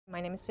My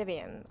name is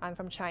Vivian. I'm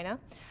from China.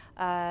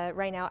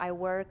 Right now I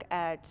work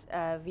at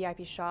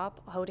VIP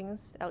Shop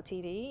Holdings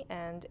Ltd,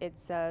 and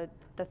it's the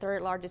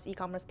third largest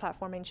e-commerce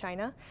platform in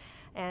China,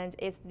 and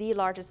it's the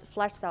largest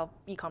flash sale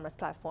e-commerce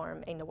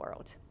platform in the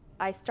world.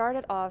 I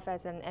started off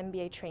as an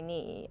MBA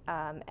trainee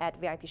at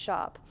VIP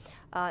Shop,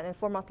 and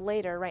 4 months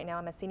later, right now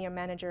I'm a senior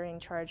manager in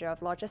charge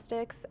of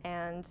logistics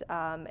and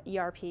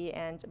ERP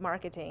and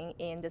marketing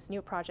in this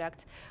new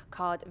project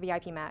called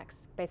VIP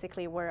Max.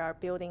 Basically, we are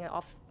building an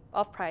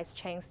off-price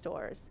chain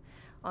stores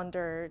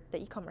under the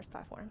e-commerce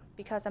platform.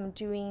 Because I'm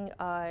doing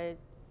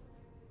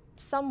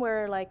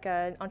somewhere like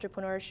an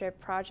entrepreneurship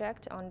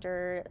project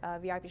under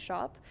VIP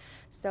Shop,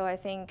 so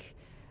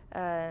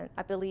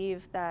I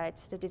believe that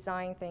the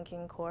design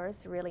thinking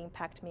course really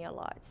impacted me a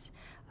lot.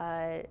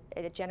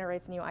 It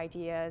generates new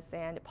ideas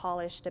and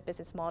polish the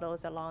business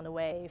models along the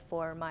way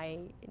for my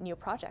new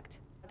project.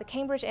 The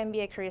Cambridge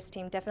MBA careers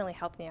team definitely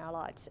helped me a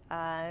lot.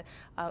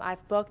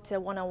 I've booked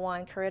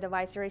one-on-one career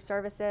advisory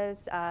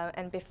services,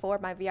 and before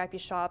my VIP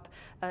Shop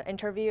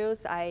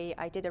interviews,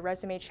 I did a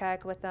resume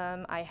check with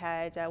them. I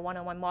had a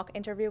one-on-one mock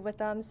interview with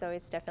them, so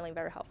it's definitely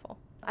very helpful.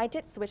 I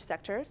did switch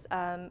sectors,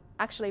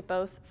 actually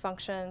both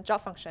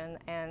job function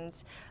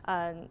and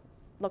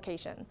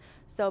location.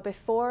 So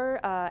before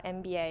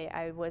MBA,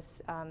 I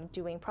was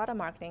doing product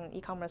marketing,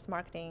 e-commerce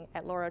marketing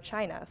at L'Oreal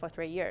China for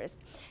 3 years,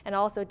 and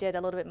also did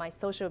a little bit my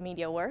social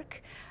media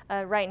work.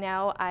 Right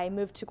now, I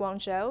moved to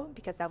Guangzhou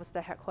because that was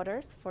the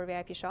headquarters for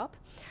VIP Shop,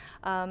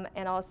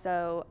 and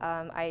also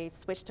I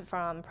switched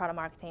from product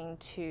marketing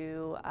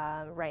to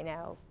right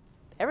now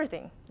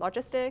everything: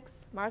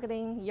 logistics,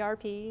 marketing,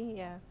 ERP.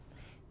 Yeah,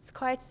 it's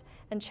quite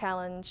a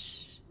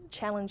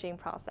challenging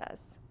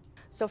process.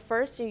 So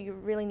first, you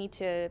really need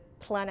to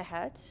plan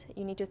ahead.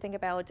 You need to think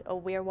about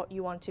what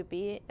you want to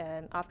be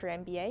after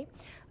MBA.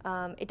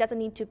 It doesn't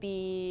need to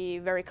be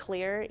very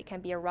clear. It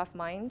can be a rough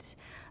mind.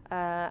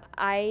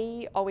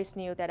 I always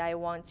knew that I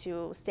want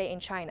to stay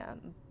in China,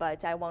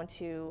 but I want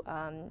to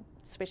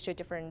switch to a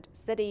different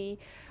city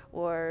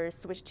or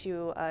switch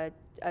to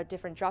a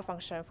different job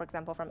function, for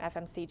example, from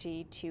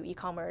FMCG to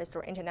e-commerce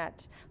or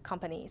internet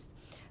companies.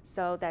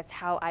 So that's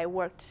how I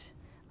worked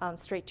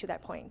straight to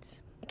that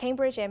point.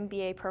 Cambridge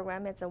MBA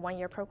program is a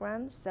one-year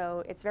program,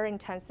 so it's very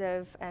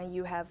intensive and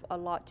you have a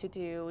lot to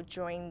do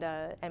during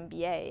the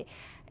MBA.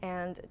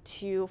 And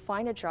to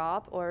find a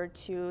job or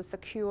to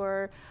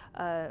secure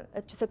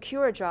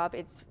a job,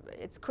 it's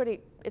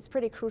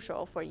pretty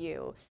crucial for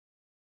you.